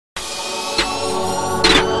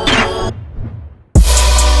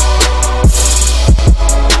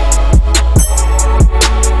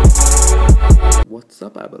What's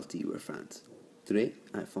up, Apple TV fans? Today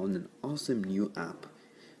I found an awesome new app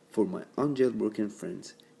for my unjailbroken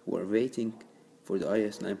friends who are waiting for the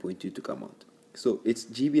iOS 9.2 to come out. So it's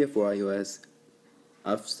GBA4iOS.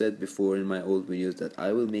 I've said before in my old videos that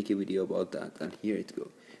I will make a video about that, and here it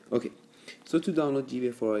goes. Okay, so to download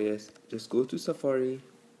GBA4iOS, just go to Safari.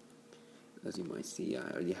 As you might see, I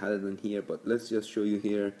already had it on here, but let's just show you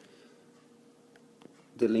here.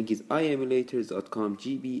 The link is iEmulators.com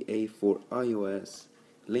GBA4iOS.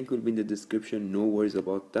 Link will be in the description, no worries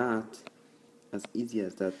about that. As easy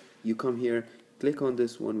as that. You come here, click on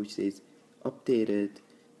this one which says updated,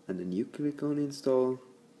 and then you click on install.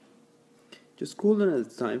 Just scroll down at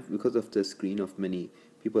the time because of the screen of many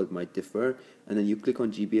people it might differ, and then you click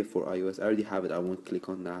on GBA4iOS. I already have it, I won't click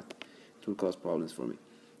on that, it will cause problems for me.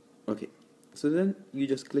 Okay, so then you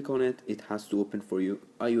just click on it. It has to open for you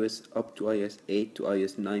iOS up to iOS 8 to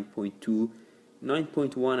iOS 9.2.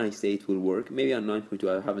 9.1 I say it will work. Maybe on 9.2,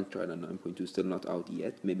 I haven't tried on 9.2, still not out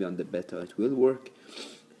yet. Maybe on the beta it will work.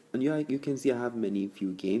 And yeah, you can see I have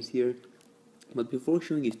few games here. But before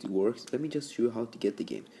showing if it works, let me just show you how to get the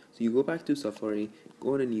game. So you go back to Safari,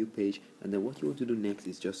 go on a new page, and then what you want to do next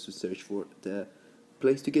is just to search for the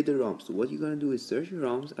place to get the ROMs. So what you're gonna do is search your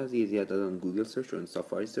ROMs as easy as that on Google search or on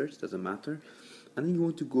Safari search, doesn't matter. And then you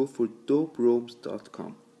want to go for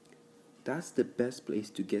doperoms.com. That's the best place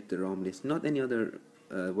to get the ROM list, not any other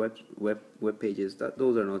web pages.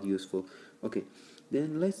 Those are not useful. Okay,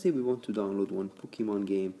 then let's say we want to download one Pokemon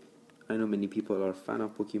game. I know many people are a fan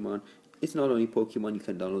of Pokemon. It's not only Pokemon, you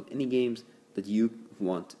can download any games that you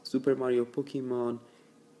want. Super Mario, Pokemon,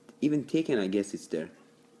 even Taken, I guess it's there.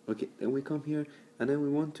 Okay, then we come here and then we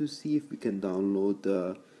want to see if we can download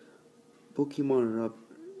the Pokemon Rub.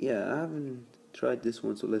 Yeah, I haven't tried this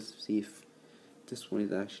one, so let's see if this one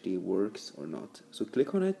is actually works or not. So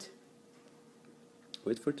click on it,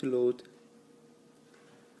 wait for it to load,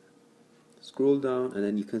 scroll down, and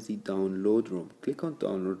then you can see download ROM. Click on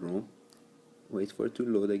download ROM, wait for it to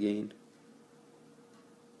load again,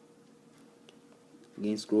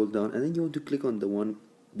 scroll down, and then you want to click on the one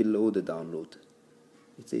below the download.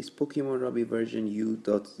 It says Pokemon Ruby version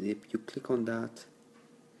u.zip. You click on that,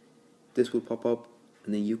 this will pop up,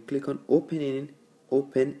 and then you click on open in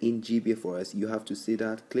GBA4iOS. You have to see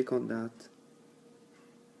that, click on that,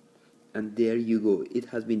 and there you go, it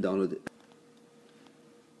has been downloaded.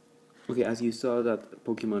 Okay, as you saw that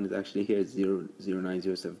Pokemon is actually here,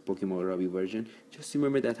 0907 Pokemon Ruby version. Just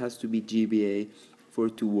remember that has to be GBA for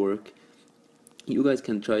it to work. You guys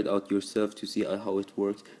can try it out yourself to see how it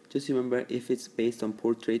works. Just remember, if it's based on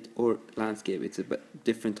portrait or landscape, it's a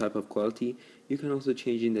different type of quality. You can also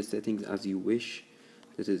change in the settings as you wish.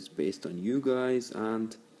 This is based on you guys,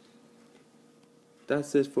 and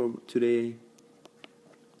that's it for today.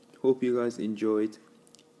 Hope you guys enjoyed.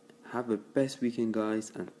 Have a best weekend,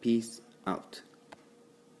 guys, and peace out.